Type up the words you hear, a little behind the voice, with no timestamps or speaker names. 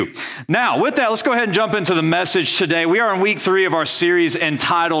Now, with that, let's go ahead and jump into the message today. We are in week 3 of our series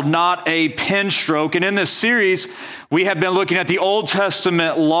entitled Not a Pen Stroke. And in this series, we have been looking at the Old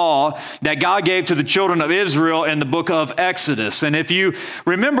Testament law that God gave to the children of Israel in the book of Exodus. And if you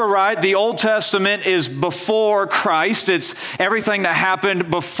remember right, the Old Testament is before Christ. It's everything that happened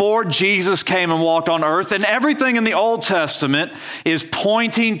before Jesus came and walked on earth. And everything in the Old Testament is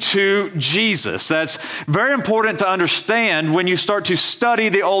pointing to Jesus. That's very important to understand when you start to study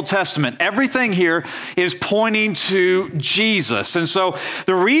the Old Testament. Everything here is pointing to Jesus. And so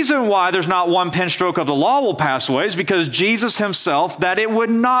the reason why there's not one pen stroke of the law will pass away is because Jesus himself, that it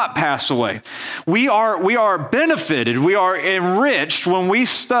would not pass away. We are benefited, we are enriched when we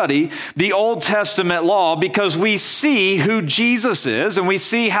study the Old Testament law because we see who Jesus is and we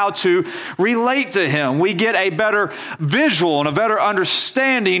see how to relate to him. We get a better visual and a better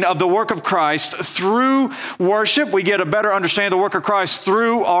understanding of the work of Christ through worship. We get a better understanding of the work of Christ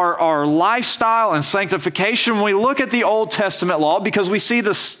through our lifestyle and sanctification. When we look at the Old Testament law because we see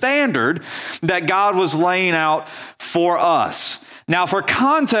the standard that God was laying out for us. Now, for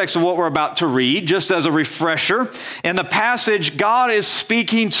context of what we're about to read, just as a refresher, in the passage, God is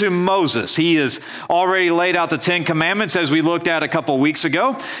speaking to Moses. He has already laid out the 10 Commandments as we looked at a couple weeks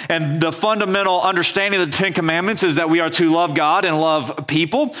ago. And the fundamental understanding of the 10 Commandments is that we are to love God and love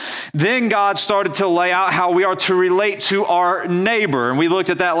people. Then God started to lay out how we are to relate to our neighbor. And we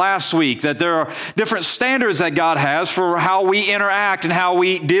looked at that last week, that there are different standards that God has for how we interact and how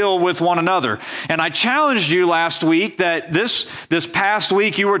we deal with one another. And I challenged you last week that this past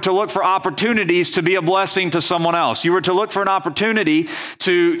week, you were to look for opportunities to be a blessing to someone else. You were to look for an opportunity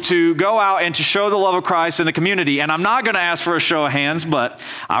to go out and to show the love of Christ in the community. And I'm not going to ask for a show of hands, but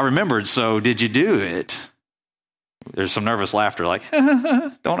I remembered. So did you do it? There's some nervous laughter like,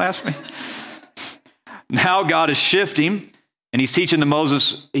 don't ask me. Now God is shifting and he's teaching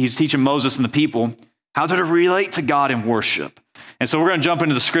Moses and the people how to relate to God in worship. And so we're going to jump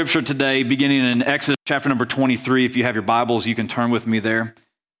into the scripture today, beginning in Exodus chapter number 23. If you have your Bibles, you can turn with me there.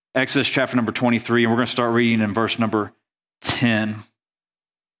 Exodus chapter number 23, and we're going to start reading in verse number 10.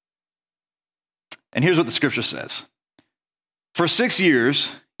 And here's what the scripture says. For 6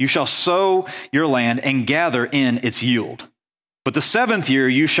 years you shall sow your land and gather in its yield. But the 7th year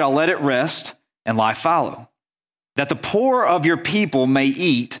you shall let it rest and lie fallow, that the poor of your people may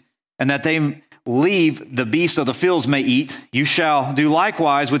eat, and that they leave the beasts of the fields may eat. You shall do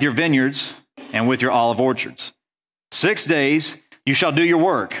likewise with your vineyards and with your olive orchards. 6 days you shall do your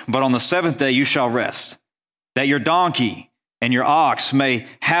work, but on the 7th day you shall rest, that your donkey and your ox may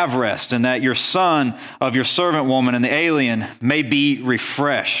have rest, and that your son of your servant woman and the alien may be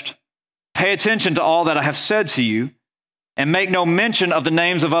refreshed. Pay attention to all that I have said to you, and make no mention of the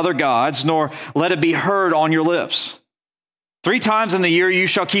names of other gods, nor let it be heard on your lips. 3 times in the year you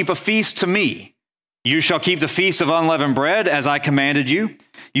shall keep a feast to me. You shall keep the feast of unleavened bread as I commanded you.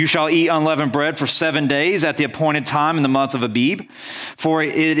 You shall eat unleavened bread for 7 days at the appointed time in the month of Abib, for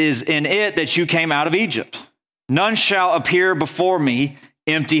it is in it that you came out of Egypt. None shall appear before me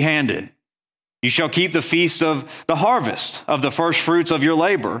empty-handed. You shall keep the feast of the harvest, of the first fruits of your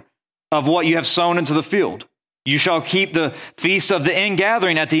labor, of what you have sown into the field. You shall keep the feast of the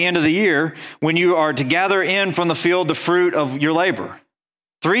ingathering at the end of the year, when you are to gather in from the field the fruit of your labor.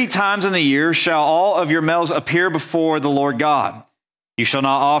 3 times in the year shall all of your males appear before the Lord God. You shall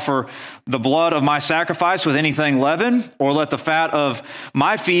not offer the blood of my sacrifice with anything leavened, or let the fat of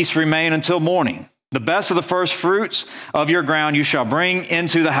my feast remain until morning. The best of the first fruits of your ground you shall bring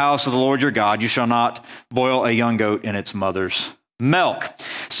into the house of the Lord your God. You shall not boil a young goat in its mother's milk.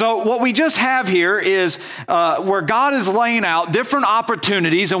 So what we just have here is where God is laying out different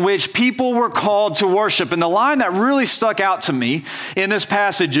opportunities in which people were called to worship. And the line that really stuck out to me in this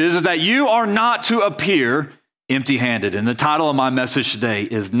passage is that you are not to appear empty-handed. And the title of my message today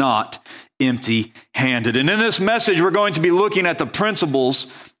is Not Empty-Handed. And in this message, we're going to be looking at the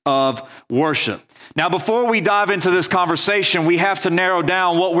principles of worship. Now, before we dive into this conversation, we have to narrow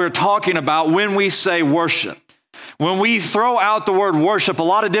down what we're talking about when we say worship. When we throw out the word worship, a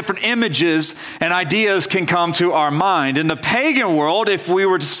lot of different images and ideas can come to our mind. In the pagan world, if we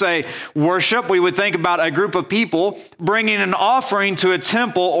were to say worship, we would think about a group of people bringing an offering to a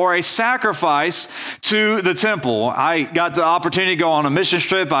temple or a sacrifice to the temple. I got the opportunity to go on a mission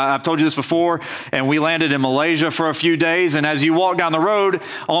trip. I've told you this before, and we landed in Malaysia for a few days. And as you walk down the road,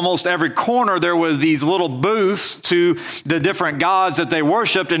 almost every corner, there were these little booths to the different gods that they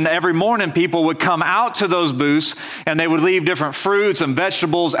worshiped. And every morning, people would come out to those booths and they would leave different fruits and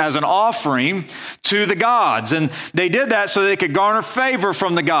vegetables as an offering to the gods. And they did that so they could garner favor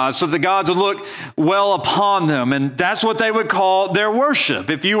from the gods, so the gods would look well upon them. And that's what they would call their worship.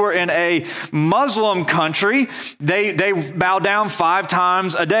 If you were in a Muslim country, they bow down 5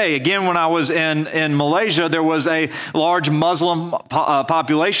 times a day. Again, when I was in Malaysia, there was a large Muslim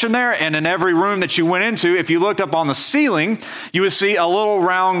population there, and in every room that you went into, if you looked up on the ceiling, you would see a little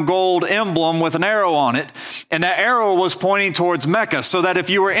round gold emblem with an arrow on it, and that arrow was pointing towards Mecca, so that if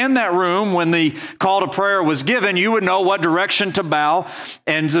you were in that room when the call to prayer was given, you would know what direction to bow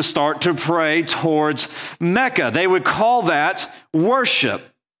and to start to pray towards Mecca. They would call that worship.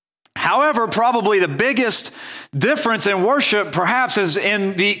 However, probably the biggest difference in worship perhaps is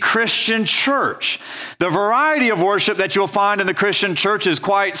in the Christian church. The variety of worship that you'll find in the Christian church is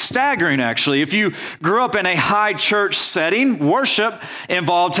quite staggering, actually. If you grew up in a high church setting, worship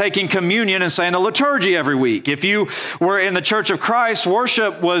involved taking communion and saying the liturgy every week. If you were in the Church of Christ,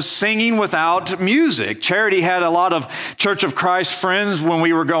 worship was singing without music. Charity had a lot of Church of Christ friends when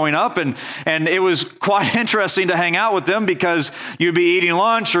we were growing up, and it was quite interesting to hang out with them because you'd be eating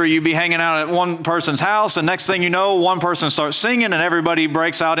lunch or you'd be hanging out at one person's house, and next thing you know, one person starts singing and everybody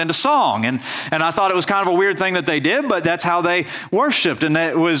breaks out into song. And I thought it was kind of a weird thing that they did, but that's how they worshiped, and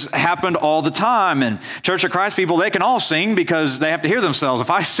it happened all the time. And Church of Christ people, they can all sing because they have to hear themselves.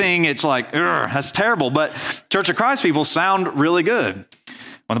 If I sing, it's like, that's terrible. But Church of Christ people sound really good.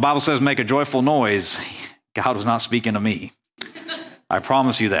 When the Bible says make a joyful noise, God was not speaking to me. I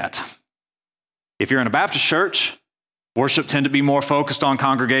promise you that. If you're in a Baptist church, worship tend to be more focused on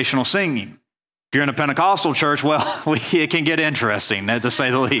congregational singing. If you're in a Pentecostal church, well, it can get interesting, to say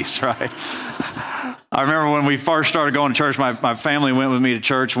the least, right? I remember when we first started going to church, my family went with me to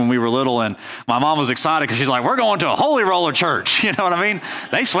church when we were little, and my mom was excited because she's like, we're going to a Holy Roller church. You know what I mean?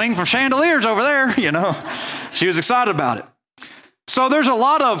 They swing from chandeliers over there, you know. She was excited about it. So there's a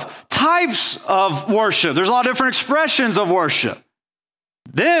lot of types of worship. There's a lot of different expressions of worship.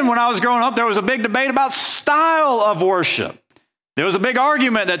 Then when I was growing up, there was a big debate about style of worship. There was a big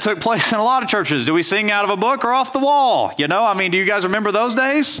argument that took place in a lot of churches. Do we sing out of a book or off the wall? You know, I mean, do you guys remember those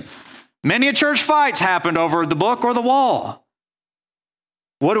days? Many a church fights happened over the book or the wall.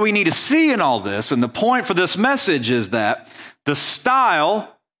 What do we need to see in all this? And the point for this message is that the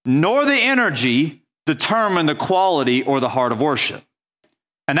style nor the energy determine the quality or the heart of worship.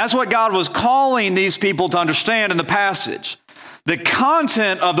 And that's what God was calling these people to understand in the passage. The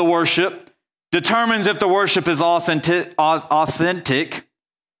content of the worship determines if the worship is authentic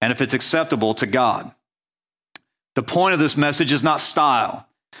and if it's acceptable to God. The point of this message is not style.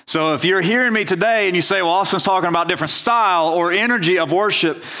 So if you're hearing me today and you say, well, Austin's talking about different style or energy of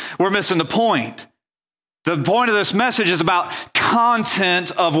worship, we're missing the point. The point of this message is about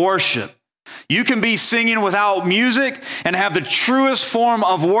content of worship. You can be singing without music and have the truest form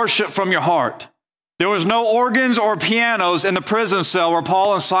of worship from your heart. There was no organs or pianos in the prison cell where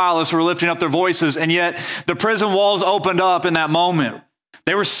Paul and Silas were lifting up their voices, and yet the prison walls opened up in that moment.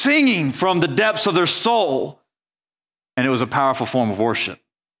 They were singing from the depths of their soul, and it was a powerful form of worship.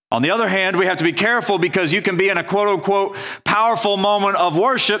 On the other hand, we have to be careful because you can be in a quote-unquote powerful moment of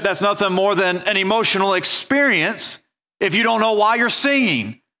worship that's nothing more than an emotional experience if you don't know why you're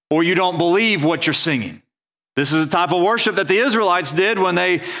singing or you don't believe what you're singing. This is the type of worship that the Israelites did when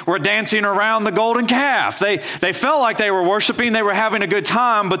they were dancing around the golden calf. They felt like they were worshiping, they were having a good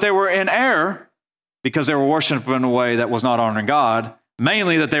time, but they were in error because they were worshiping in a way that was not honoring God,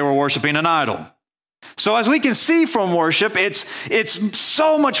 mainly that they were worshiping an idol. So as we can see from worship, it's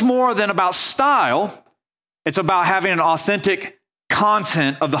so much more than about style. It's about having an authentic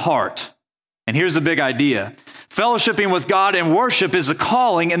content of the heart. And here's the big idea. Fellowshipping with God and worship is the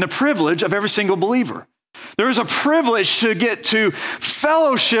calling and the privilege of every single believer. There is a privilege to get to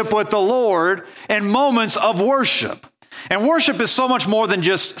fellowship with the Lord in moments of worship. And worship is so much more than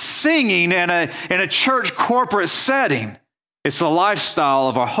just singing in a church corporate setting. It's the lifestyle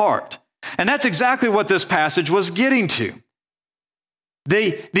of our heart. And that's exactly what this passage was getting to.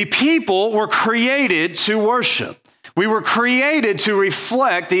 The people were created to worship. We were created to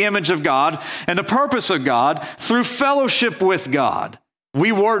reflect the image of God and the purpose of God through fellowship with God.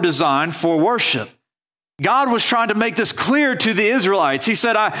 We were designed for worship. God was trying to make this clear to the Israelites. He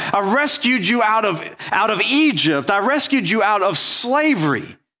said, I rescued you out of Egypt. I rescued you out of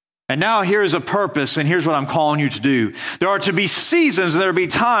slavery. And now here's a purpose, and here's what I'm calling you to do. There are to be seasons, and there will be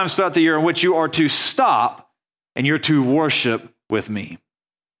times throughout the year in which you are to stop, and you're to worship with me.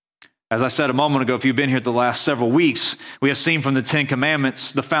 As I said a moment ago, if you've been here the last several weeks, we have seen from the Ten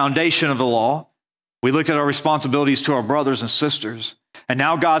Commandments the foundation of the law. We looked at our responsibilities to our brothers and sisters. And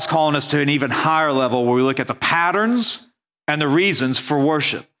now God's calling us to an even higher level where we look at the patterns and the reasons for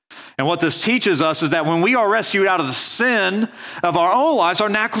worship. And what this teaches us is that when we are rescued out of the sin of our own lives, our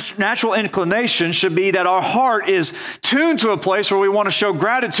natural inclination should be that our heart is tuned to a place where we want to show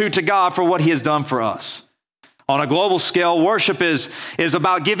gratitude to God for what he has done for us. On a global scale, worship is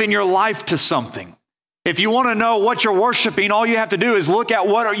about giving your life to something. If you want to know what you're worshiping, all you have to do is look at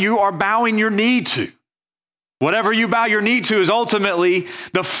what you are bowing your knee to. Whatever you bow your knee to is ultimately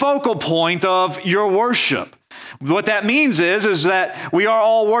the focal point of your worship. What that means is that we are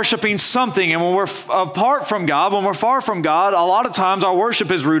all worshiping something. And when we're apart from God, when we're far from God, a lot of times our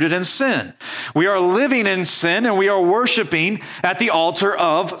worship is rooted in sin. We are living in sin and we are worshiping at the altar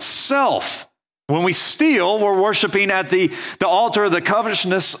of self. When we steal, we're worshiping at the altar of the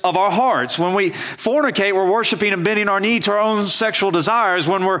covetousness of our hearts. When we fornicate, we're worshiping and bending our knee to our own sexual desires.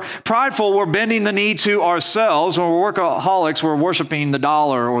 When we're prideful, we're bending the knee to ourselves. When we're workaholics, we're worshiping the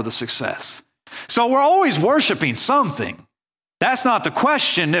dollar or the success. So we're always worshiping something. That's not the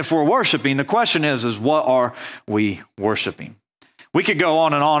question if we're worshiping. The question is what are we worshiping? We could go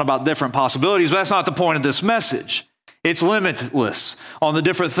on and on about different possibilities, but that's not the point of this message. It's limitless on the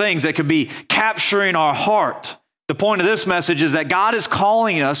different things that could be capturing our heart. The point of this message is that God is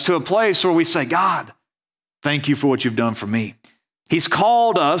calling us to a place where we say, God, thank you for what you've done for me. He's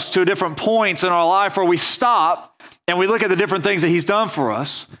called us to different points in our life where we stop and we look at the different things that he's done for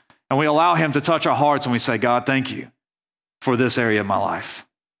us and we allow him to touch our hearts and we say, God, thank you for this area of my life.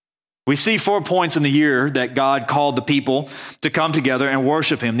 We see 4 points in the year that God called the people to come together and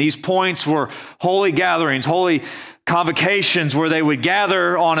worship him. These points were holy gatherings, holy convocations where they would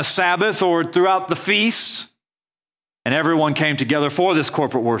gather on a Sabbath or throughout the feasts, and everyone came together for this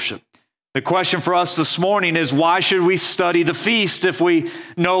corporate worship. The question for us this morning is, why should we study the feast if we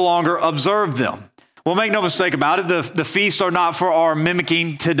no longer observe them? Well, make no mistake about it, the feasts are not for our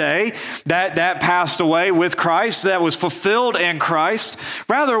mimicking today. That passed away with Christ. That was fulfilled in Christ.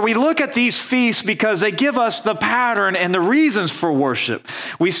 Rather, we look at these feasts because they give us the pattern and the reasons for worship.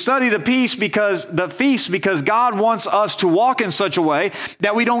 We study the feast because God wants us to walk in such a way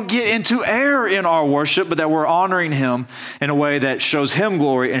that we don't get into error in our worship, but that we're honoring him in a way that shows him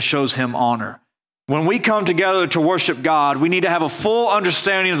glory and shows him honor. When we come together to worship God, we need to have a full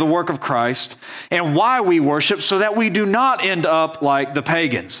understanding of the work of Christ and why we worship so that we do not end up like the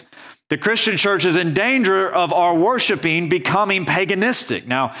pagans. The Christian church is in danger of our worshiping becoming paganistic.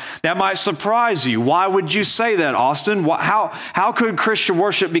 Now, that might surprise you. Why would you say that, Austin? How could Christian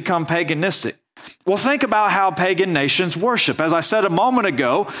worship become paganistic? Well, think about how pagan nations worship. As I said a moment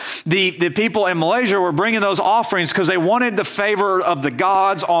ago, the people in Malaysia were bringing those offerings because they wanted the favor of the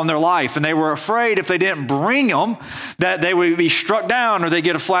gods on their life. And they were afraid if they didn't bring them, that they would be struck down or they'd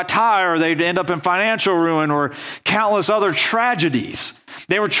get a flat tire or they'd end up in financial ruin or countless other tragedies.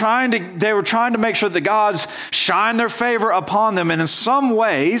 They were trying to make sure the gods shine their favor upon them. And in some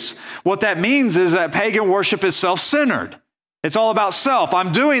ways, what that means is that pagan worship is self-centered. It's all about self.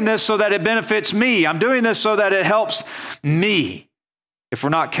 I'm doing this so that it benefits me. I'm doing this so that it helps me. If we're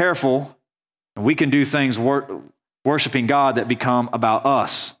not careful, we can do things worshiping God that become about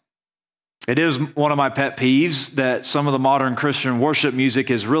us. It is one of my pet peeves that some of the modern Christian worship music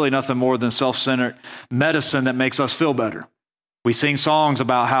is really nothing more than self-centered medicine that makes us feel better. We sing songs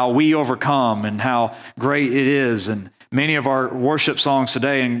about how we overcome and how great it is, and many of our worship songs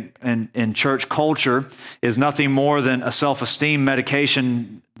today in church culture is nothing more than a self-esteem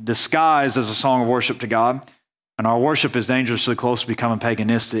medication disguised as a song of worship to God. And our worship is dangerously close to becoming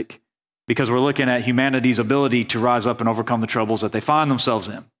paganistic because we're looking at humanity's ability to rise up and overcome the troubles that they find themselves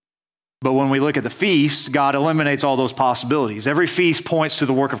in. But when we look at the feast, God eliminates all those possibilities. Every feast points to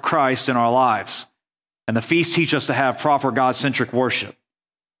the work of Christ in our lives. And the feasts teach us to have proper God-centric worship.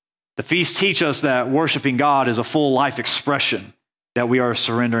 The feasts teach us that worshiping God is a full life expression that we are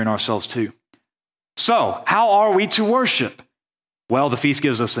surrendering ourselves to. So, how are we to worship? Well, the feast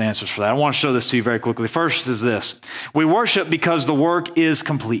gives us the answers for that. I want to show this to you very quickly. First is this. We worship because the work is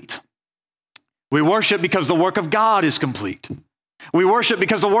complete. We worship because the work of God is complete. We worship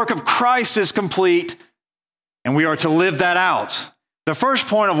because the work of Christ is complete, and we are to live that out. The first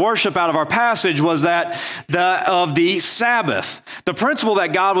point of worship out of our passage was that of the Sabbath. The principle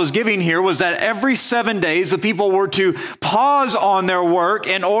that God was giving here was that every 7 days the people were to pause on their work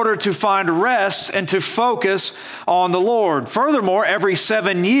in order to find rest and to focus on the Lord. Furthermore, every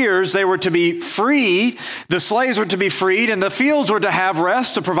 7 years they were to be freed. The slaves were to be freed and the fields were to have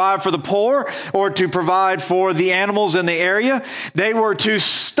rest to provide for the poor or to provide for the animals in the area. They were to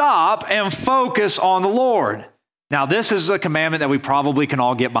stop and focus on the Lord. Now, this is a commandment that we probably can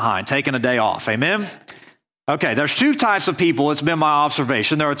all get behind, taking a day off. Amen? Okay, there's two types of people. It's been my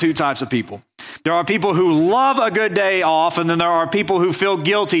observation. There are two types of people. There are people who love a good day off, and then there are people who feel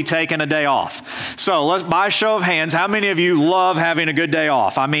guilty taking a day off. So let's, by show of hands, how many of you love having a good day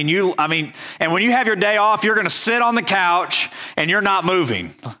off? And when you have your day off, you're going to sit on the couch and you're not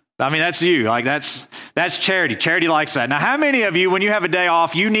moving. That's you. Like that's Charity. Charity likes that. Now, how many of you, when you have a day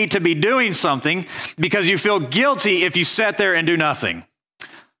off, you need to be doing something because you feel guilty if you sit there and do nothing?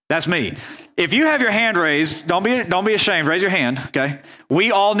 That's me. If you have your hand raised, don't be ashamed. Raise your hand, okay?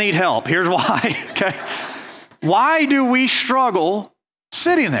 We all need help. Here's why, okay? Why do we struggle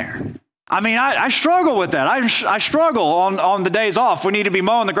sitting there? I struggle with that. I struggle on the days off. We need to be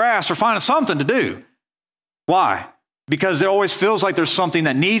mowing the grass or finding something to do. Why? Because it always feels like there's something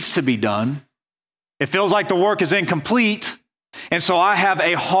that needs to be done. It feels like the work is incomplete. And so I have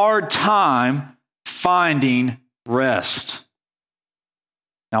a hard time finding rest.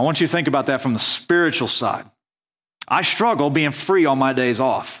 Now, I want you to think about that from the spiritual side. I struggle being free on my days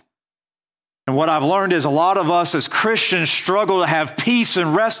off. And what I've learned is a lot of us as Christians struggle to have peace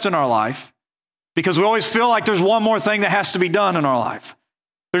and rest in our life because we always feel like there's one more thing that has to be done in our life.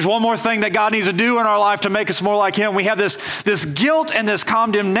 There's one more thing that God needs to do in our life to make us more like Him. We have this guilt and this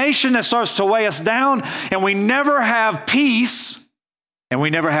condemnation that starts to weigh us down, and we never have peace and we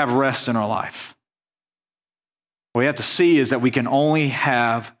never have rest in our life. What we have to see is that we can only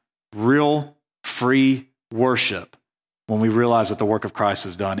have real free worship when we realize that the work of Christ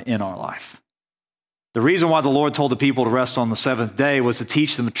is done in our life. The reason why the Lord told the people to rest on the seventh day was to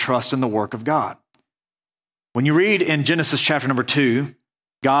teach them to trust in the work of God. When you read in Genesis chapter number 2,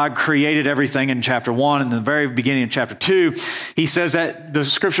 God created everything in chapter 1, and in the very beginning of chapter 2, he says that the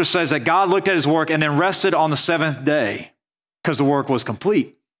scripture says that God looked at his work and then rested on the seventh day because the work was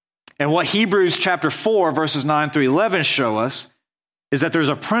complete. And what Hebrews chapter 4, verses 9 through 11 show us is that there's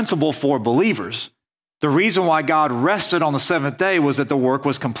a principle for believers. The reason why God rested on the seventh day was that the work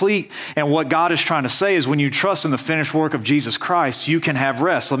was complete. And what God is trying to say is when you trust in the finished work of Jesus Christ, you can have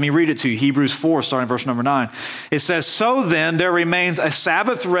rest. Let me read it to you. Hebrews 4, starting verse number 9. It says, "So then there remains a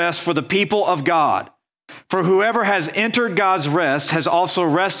Sabbath rest for the people of God. For whoever has entered God's rest has also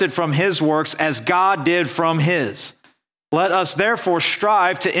rested from his works as God did from his. Let us therefore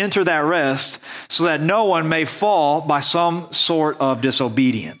strive to enter that rest so that no one may fall by some sort of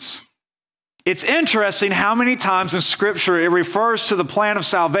disobedience." It's interesting how many times in Scripture it refers to the plan of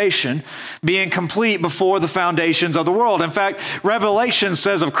salvation being complete before the foundations of the world. In fact, Revelation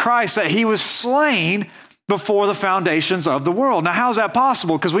says of Christ that he was slain before the foundations of the world. Now, how is that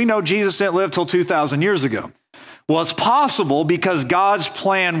possible? Because we know Jesus didn't live till 2,000 years ago. Well, it's possible because God's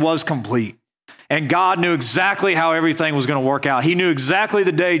plan was complete. And God knew exactly how everything was going to work out. He knew exactly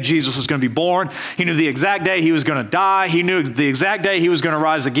the day Jesus was going to be born. He knew the exact day he was going to die. He knew the exact day he was going to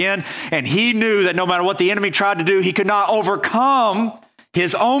rise again. And he knew that no matter what the enemy tried to do, he could not overcome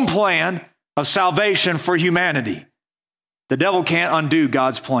his own plan of salvation for humanity. The devil can't undo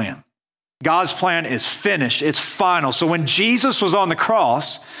God's plan. God's plan is finished. It's final. So when Jesus was on the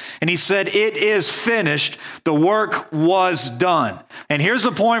cross and he said, "It is finished," the work was done. And here's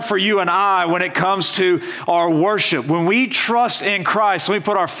the point for you and I when it comes to our worship. When we trust in Christ, when we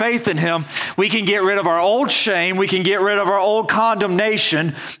put our faith in him, we can get rid of our old shame. We can get rid of our old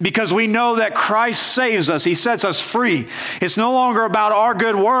condemnation because we know that Christ saves us. He sets us free. It's no longer about our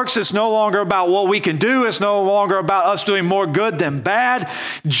good works. It's no longer about what we can do. It's no longer about us doing more good than bad.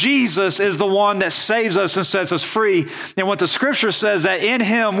 Jesus is the one that saves us and sets us free. And what the scripture says that in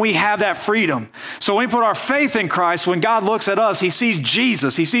him we have that freedom. So when we put our faith in Christ, when God looks at us, he sees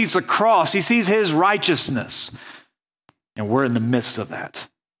Jesus, he sees the cross, he sees his righteousness. And we're in the midst of that.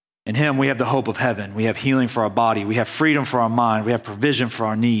 In him we have the hope of heaven. We have healing for our body. We have freedom for our mind. We have provision for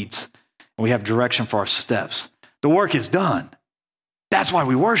our needs. And we have direction for our steps. The work is done. That's why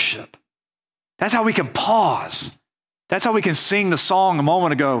we worship. That's how we can pause. That's how we can sing the song a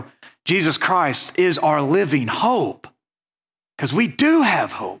moment ago. Jesus Christ is our living hope. Because we do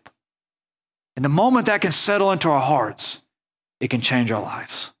have hope. And the moment that can settle into our hearts, it can change our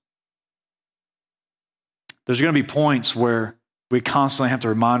lives. There's going to be points where we constantly have to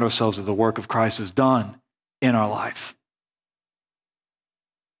remind ourselves that the work of Christ is done in our life.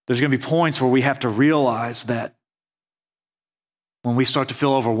 There's going to be points where we have to realize that when we start to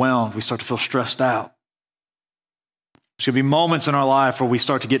feel overwhelmed, we start to feel stressed out. There's going to be moments in our life where we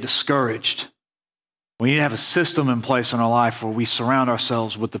start to get discouraged. We need to have a system in place in our life where we surround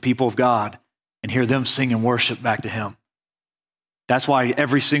ourselves with the people of God and hear them sing and worship back to him. That's why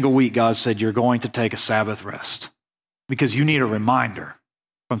every single week God said you're going to take a Sabbath rest because you need a reminder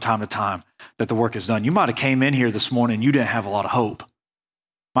from time to time that the work is done. You might have came in here this morning and you didn't have a lot of hope.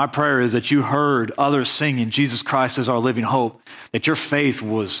 My prayer is that you heard others singing Jesus Christ is our living hope, that your faith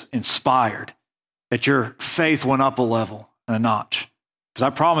was inspired, that your faith went up a level and a notch. Because I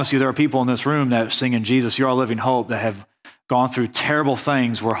promise you there are people in this room that are singing Jesus, you're our living hope, that have gone through terrible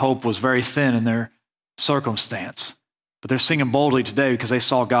things where hope was very thin in their circumstance. But they're singing boldly today because they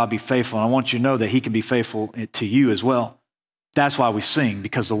saw God be faithful. And I want you to know that he can be faithful to you as well. That's why we sing,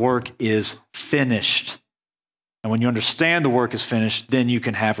 because the work is finished. And when you understand the work is finished, then you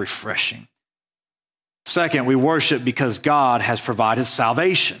can have refreshing. Second, we worship because God has provided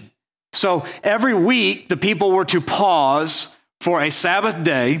salvation. So every week, the people were to pause for a Sabbath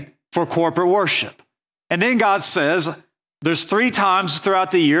day for corporate worship. And then God says, there's 3 times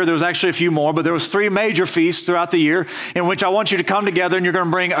throughout the year, there was actually a few more, but there was 3 major feasts throughout the year in which I want you to come together and you're going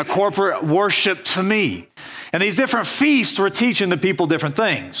to bring a corporate worship to me. And these different feasts were teaching the people different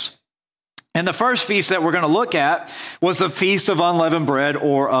things. And the first feast that we're going to look at was the Feast of Unleavened Bread,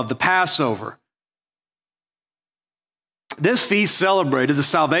 or of the Passover. This feast celebrated the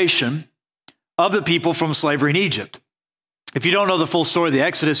salvation of the people from slavery in Egypt. If you don't know the full story of the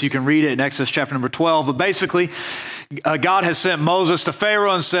Exodus, you can read it in Exodus chapter number 12. But basically, God has sent Moses to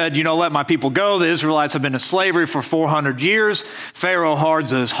Pharaoh and said, let my people go. The Israelites have been in slavery for 400 years. Pharaoh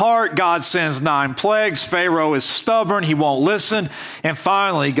hardens his heart. God sends 9 plagues. Pharaoh is stubborn. He won't listen. And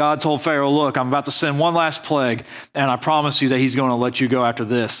finally, God told Pharaoh, look, I'm about to send one last plague, and I promise you that he's going to let you go after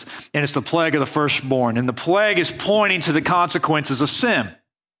this. And it's the plague of the firstborn. And the plague is pointing to the consequences of sin.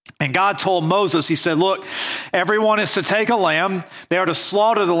 And God told Moses, he said, look, everyone is to take a lamb. They are to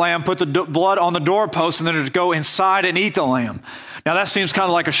slaughter the lamb, put the blood on the doorpost, and then to go inside and eat the lamb. Now, that seems kind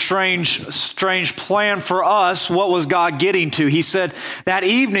of like a strange plan for us. What was God getting to? He said that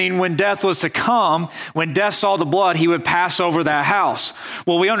evening when death was to come, when death saw the blood, he would pass over that house.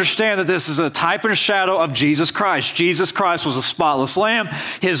 Well, we understand that this is a type and shadow of Jesus Christ. Jesus Christ was a spotless lamb.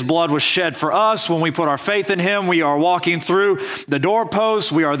 His blood was shed for us. When we put our faith in him, we are walking through the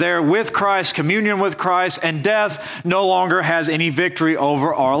doorpost. We are there with Christ, communion with Christ, and death no longer has any victory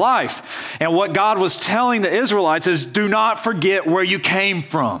over our life. And what God was telling the Israelites is, do not forget where you came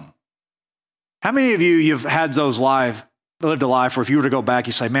from. How many of you've had lived a life where if you were to go back,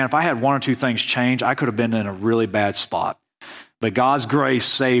 you say, man, if I had 1 or 2 things change, I could have been in a really bad spot. But God's grace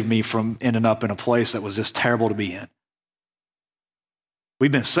saved me from ending up in a place that was just terrible to be in.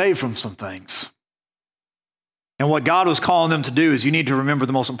 We've been saved from some things. And what God was calling them to do is, you need to remember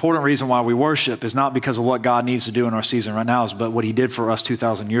the most important reason why we worship is not because of what God needs to do in our season right now, but what he did for us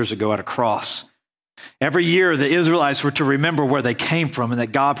 2,000 years ago at a cross. Every year, the Israelites were to remember where they came from and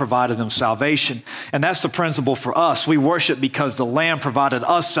that God provided them salvation. And that's the principle for us. We worship because the Lamb provided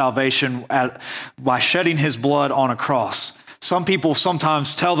us salvation by shedding his blood on a cross. Some people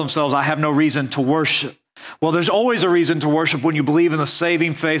sometimes tell themselves, I have no reason to worship. Well, there's always a reason to worship when you believe in the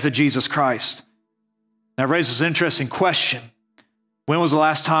saving faith of Jesus Christ. That raises an interesting question. When was the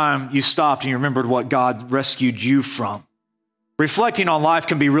last time you stopped and you remembered what God rescued you from? Reflecting on life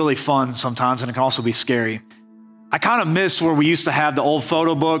can be really fun sometimes, and it can also be scary. I kind of miss where we used to have the old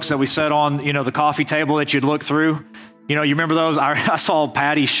photo books that we set on, the coffee table that you'd look through. You remember those? I saw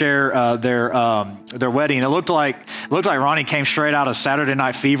Patty share their wedding. It looked like Ronnie came straight out of Saturday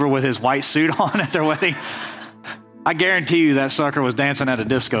Night Fever with his white suit on at their wedding. I guarantee you that sucker was dancing at a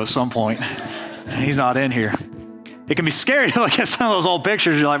disco at some point. He's not in here. It can be scary to look at some of those old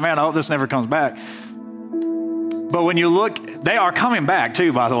pictures. You're like, man, I hope this never comes back. But when you look, they are coming back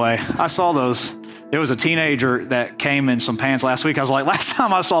too, by the way. I saw those. There was a teenager that came in some pants last week. I was like, last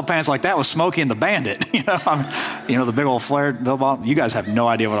time I saw pants like that was Smokey and the Bandit. The big old flared bill bottom. You guys have no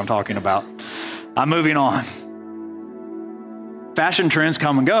idea what I'm talking about. I'm moving on. Fashion trends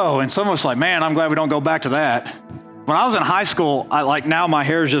come and go. And some of us are like, man, I'm glad we don't go back to that. When I was in high school, now my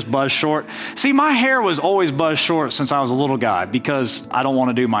hair is just buzzed short. See, my hair was always buzzed short since I was a little guy because I don't want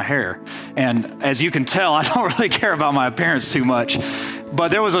to do my hair. And as you can tell, I don't really care about my appearance too much. But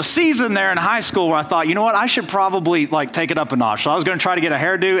there was a season there in high school where I thought, you know what, I should probably take it up a notch. So I was going to try to get a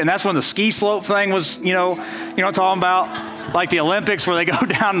hairdo. And that's when the ski slope thing was, you know what I'm talking about? Like the Olympics where they go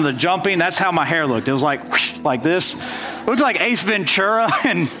down to the jumping. That's how my hair looked. It was like, whoosh, like this. It looked like Ace Ventura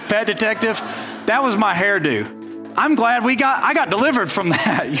and Pet Detective. That was my hairdo. I'm glad I got delivered from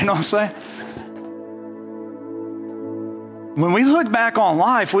that. You know what I'm saying? When we look back on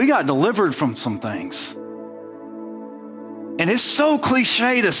life, we got delivered from some things. And it's so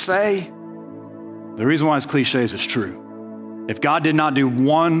cliche to say. The reason why it's cliche is it's true. If God did not do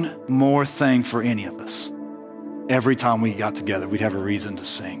one more thing for any of us, every time we got together, we'd have a reason to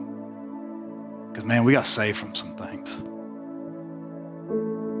sing. Because, man, we got saved from some things.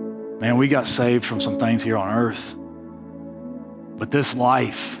 Man, we got saved from some things here on earth But this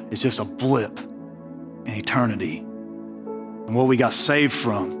life is just a blip in eternity. And what we got saved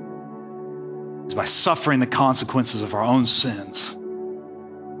from is by suffering the consequences of our own sins.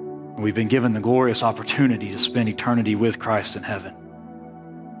 And we've been given the glorious opportunity to spend eternity with Christ in heaven.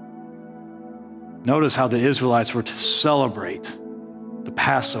 Notice how the Israelites were to celebrate the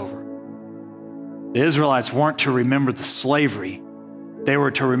Passover. The Israelites weren't to remember the slavery. They were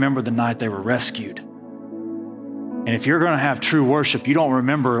to remember the night they were rescued. And if you're going to have true worship, you don't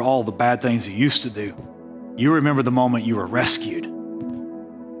remember all the bad things you used to do. You remember the moment you were rescued.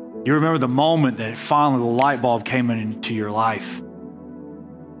 You remember the moment that finally the light bulb came into your life.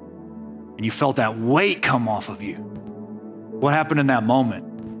 And you felt that weight come off of you. What happened in that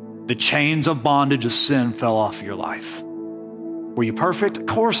moment? The chains of bondage of sin fell off your life. Were you perfect? Of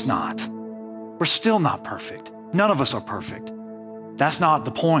course not. We're still not perfect. None of us are perfect. That's not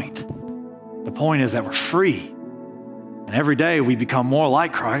the point. The point is that we're free. And every day we become more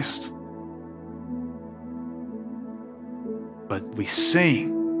like Christ. But we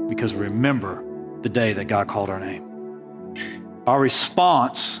sing because we remember the day that God called our name. Our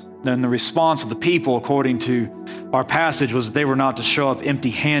response, then the response of the people, according to our passage, was that they were not to show up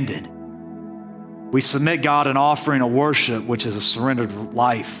empty-handed. We submit God an offering of worship, which is a surrendered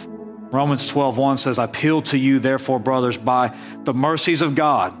life. Romans 12:1 says, I appeal to you, therefore, brothers, by the mercies of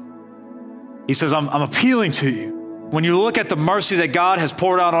God. He says, I'm appealing to you. When you look at the mercy that God has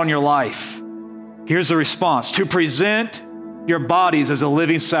poured out on your life, here's the response: to present your bodies as a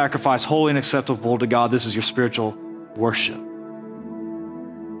living sacrifice, holy and acceptable to God. This is your spiritual worship.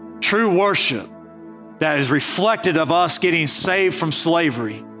 True worship that is reflected of us getting saved from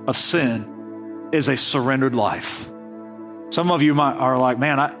slavery of sin is a surrendered life. Some of you are like,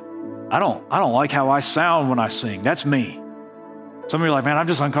 man, I don't like how I sound when I sing. That's me. Some of you are like, man, I'm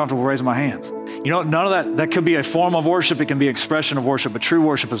just uncomfortable raising my hands. You know, none of that could be a form of worship. It can be expression of worship, but true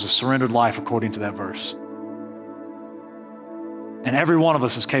worship is a surrendered life according to that verse. And every one of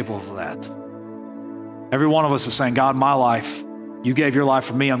us is capable of that. Every one of us is saying, God, my life, you gave your life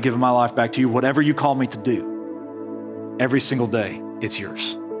for me. I'm giving my life back to you. Whatever you call me to do, every single day, it's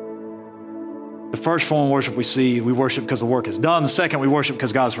yours. The first form of worship we see, we worship because the work is done. The second, we worship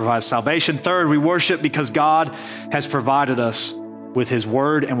because God has provided salvation. Third, we worship because God has provided us with his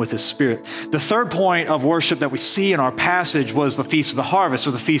word and with his spirit. The third point of worship that we see in our passage was the Feast of the Harvest,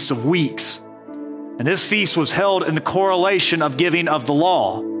 or the Feast of Weeks. And this feast was held in the correlation of giving of the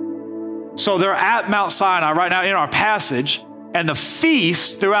law. So they're at Mount Sinai right now in our passage, and the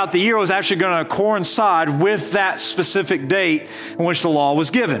feast throughout the year was actually going to coincide with that specific date in which the law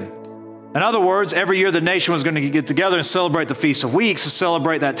was given. In other words, every year the nation was going to get together and celebrate the Feast of Weeks, to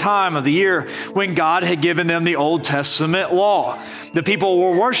celebrate that time of the year when God had given them the Old Testament law. The people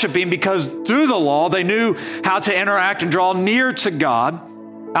were worshiping because through the law, they knew how to interact and draw near to God.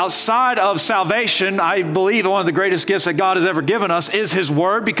 Outside of salvation, I believe one of the greatest gifts that God has ever given us is his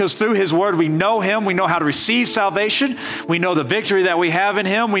word, because through his word, we know him. We know how to receive salvation. We know the victory that we have in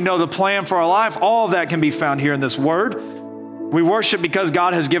him. We know the plan for our life. All of that can be found here in this word. We worship because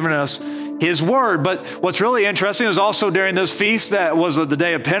God has given us his word. But what's really interesting is also during this feast that was the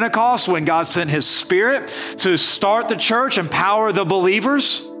day of Pentecost, when God sent his spirit to start the church, empower the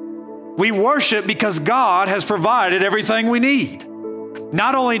believers. We worship because God has provided everything we need.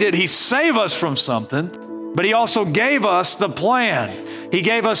 Not only did he save us from something, but he also gave us the plan. He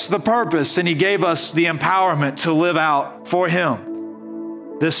gave us the purpose, and he gave us the empowerment to live out for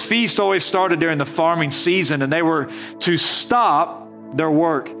him. This feast always started during the farming season, and they were to stop their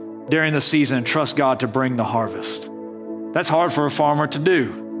work during the season and trust God to bring the harvest. That's hard for a farmer to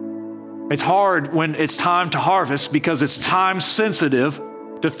do. It's hard when it's time to harvest because it's time sensitive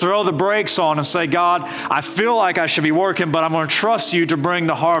to throw the brakes on and say, God, I feel like I should be working, but I'm going to trust you to bring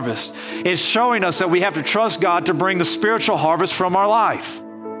the harvest. It's showing us that we have to trust God to bring the spiritual harvest from our life.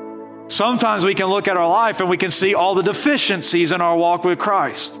 Sometimes we can look at our life and we can see all the deficiencies in our walk with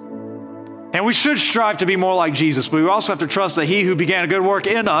Christ. And we should strive to be more like Jesus, but we also have to trust that he who began a good work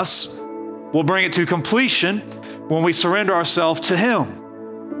in us will bring it to completion when we surrender ourselves to him.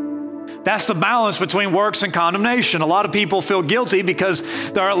 That's the balance between works and condemnation. A lot of people feel guilty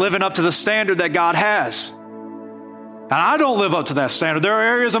because they aren't living up to the standard that God has. And I don't live up to that standard. There are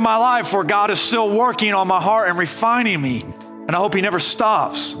areas of my life where God is still working on my heart and refining me, and I hope he never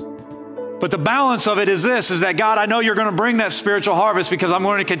stops. But the balance of it is this, is that God, I know you're going to bring that spiritual harvest because I'm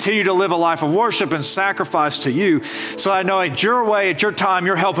going to continue to live a life of worship and sacrifice to you. So I know at your way, at your time,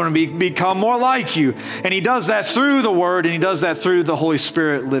 you're helping me become more like you. And he does that through the word, and he does that through the Holy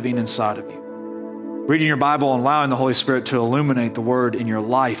Spirit living inside of you. Reading your Bible and allowing the Holy Spirit to illuminate the word in your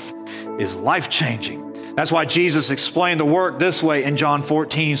life is life-changing. That's why Jesus explained the work this way in John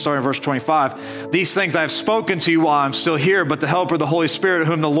 14, starting verse 25. These things I have spoken to you while I'm still here, but the Helper, the Holy Spirit,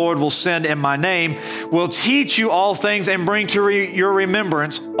 whom the Lord will send in my name, will teach you all things and bring to your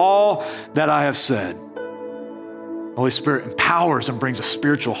remembrance all that I have said. The Holy Spirit empowers and brings a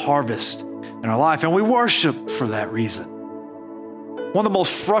spiritual harvest in our life, and we worship for that reason. One of the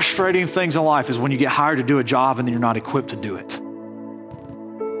most frustrating things in life is when you get hired to do a job and then you're not equipped to do it.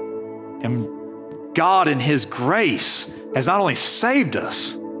 And God in His grace has not only saved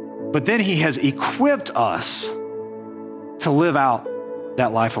us, but then He has equipped us to live out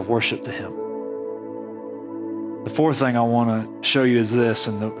that life of worship to Him. The fourth thing I want to show you is this,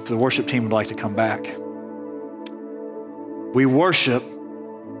 and if the worship team would like to come back. We worship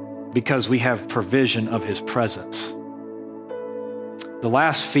because we have provision of His presence. The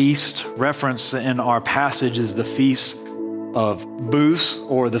last feast referenced in our passage is the Feast of Booths,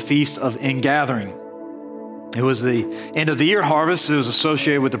 or the Feast of Ingathering. It was the end of the year harvest. It was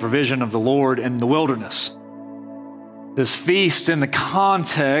associated with the provision of the Lord in the wilderness. This feast in the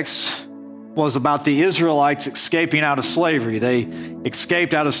context was about the Israelites escaping out of slavery. They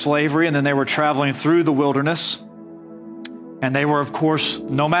escaped out of slavery, and then they were traveling through the wilderness. And they were, of course,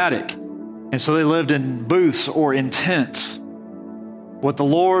 nomadic. And so they lived in booths or in tents. What the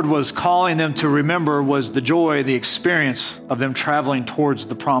Lord was calling them to remember was the joy, the experience of them traveling towards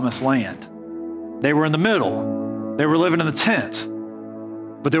the promised land. They were in the middle. They were living in the tent.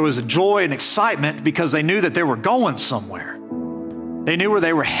 But there was a joy and excitement because they knew that they were going somewhere. They knew where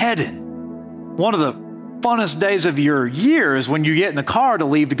they were headed. One of the funnest days of your year is when you get in the car to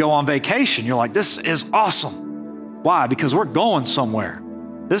leave to go on vacation. You're like, this is awesome. Why? Because we're going somewhere.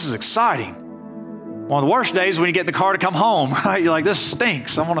 This is exciting. One of the worst days is when you get in the car to come home, right? You're like, this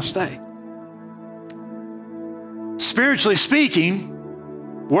stinks. I want to stay. Spiritually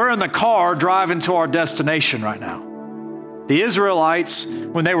speaking, we're in the car driving to our destination right now. The Israelites,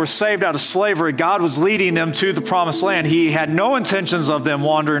 when they were saved out of slavery, God was leading them to the promised land. He had no intentions of them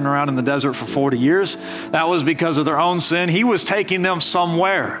wandering around in the desert for 40 years. That was because of their own sin. He was taking them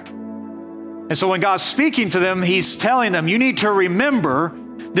somewhere. And so when God's speaking to them, He's telling them, you need to remember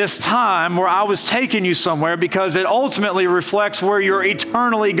this time where I was taking you somewhere, because it ultimately reflects where you're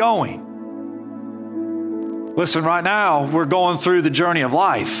eternally going. Listen, right now, we're going through the journey of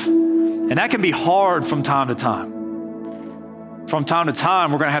life, and that can be hard from time to time. From time to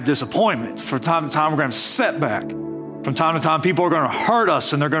time, we're going to have disappointment. From time to time, we're going to have setback. From time to time, people are going to hurt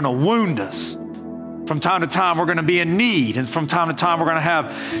us and they're going to wound us. From time to time, we're going to be in need. And from time to time, we're going to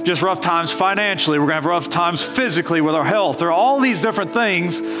have just rough times financially. We're going to have rough times physically with our health. There are all these different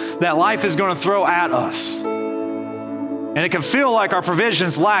things that life is going to throw at us. And it can feel like our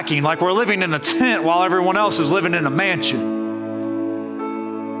provision's lacking, like we're living in a tent while everyone else is living in a mansion.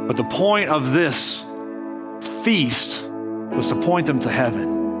 But the point of this feast was to point them to heaven.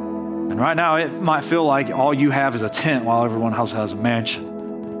 And right now, it might feel like all you have is a tent while everyone else has a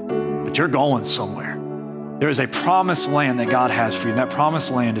mansion. But you're going somewhere. There is a promised land that God has for you. And that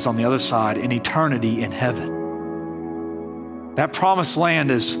promised land is on the other side in eternity in heaven. That promised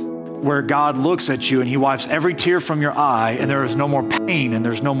land is where God looks at you and He wipes every tear from your eye, and there is no more pain, and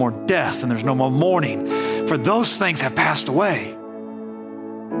there's no more death, and there's no more mourning. For those things have passed away.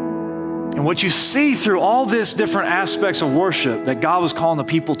 And what you see through all this different aspects of worship that God was calling the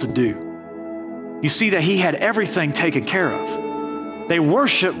people to do, you see that He had everything taken care of. They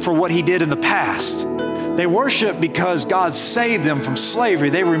worship for what He did in the past. They worship because God saved them from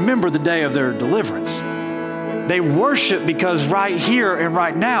slavery. They remember the day of their deliverance. They worship because right here and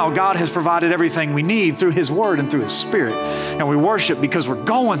right now, God has provided everything we need through His Word and through His Spirit. And we worship because we're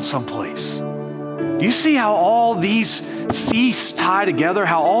going someplace. Do you see how all these feasts tie together?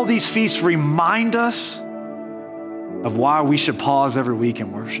 How all these feasts remind us of why we should pause every week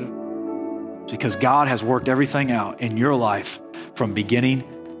and worship? It's because God has worked everything out in your life from beginning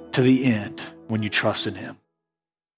to the end when you trust in Him.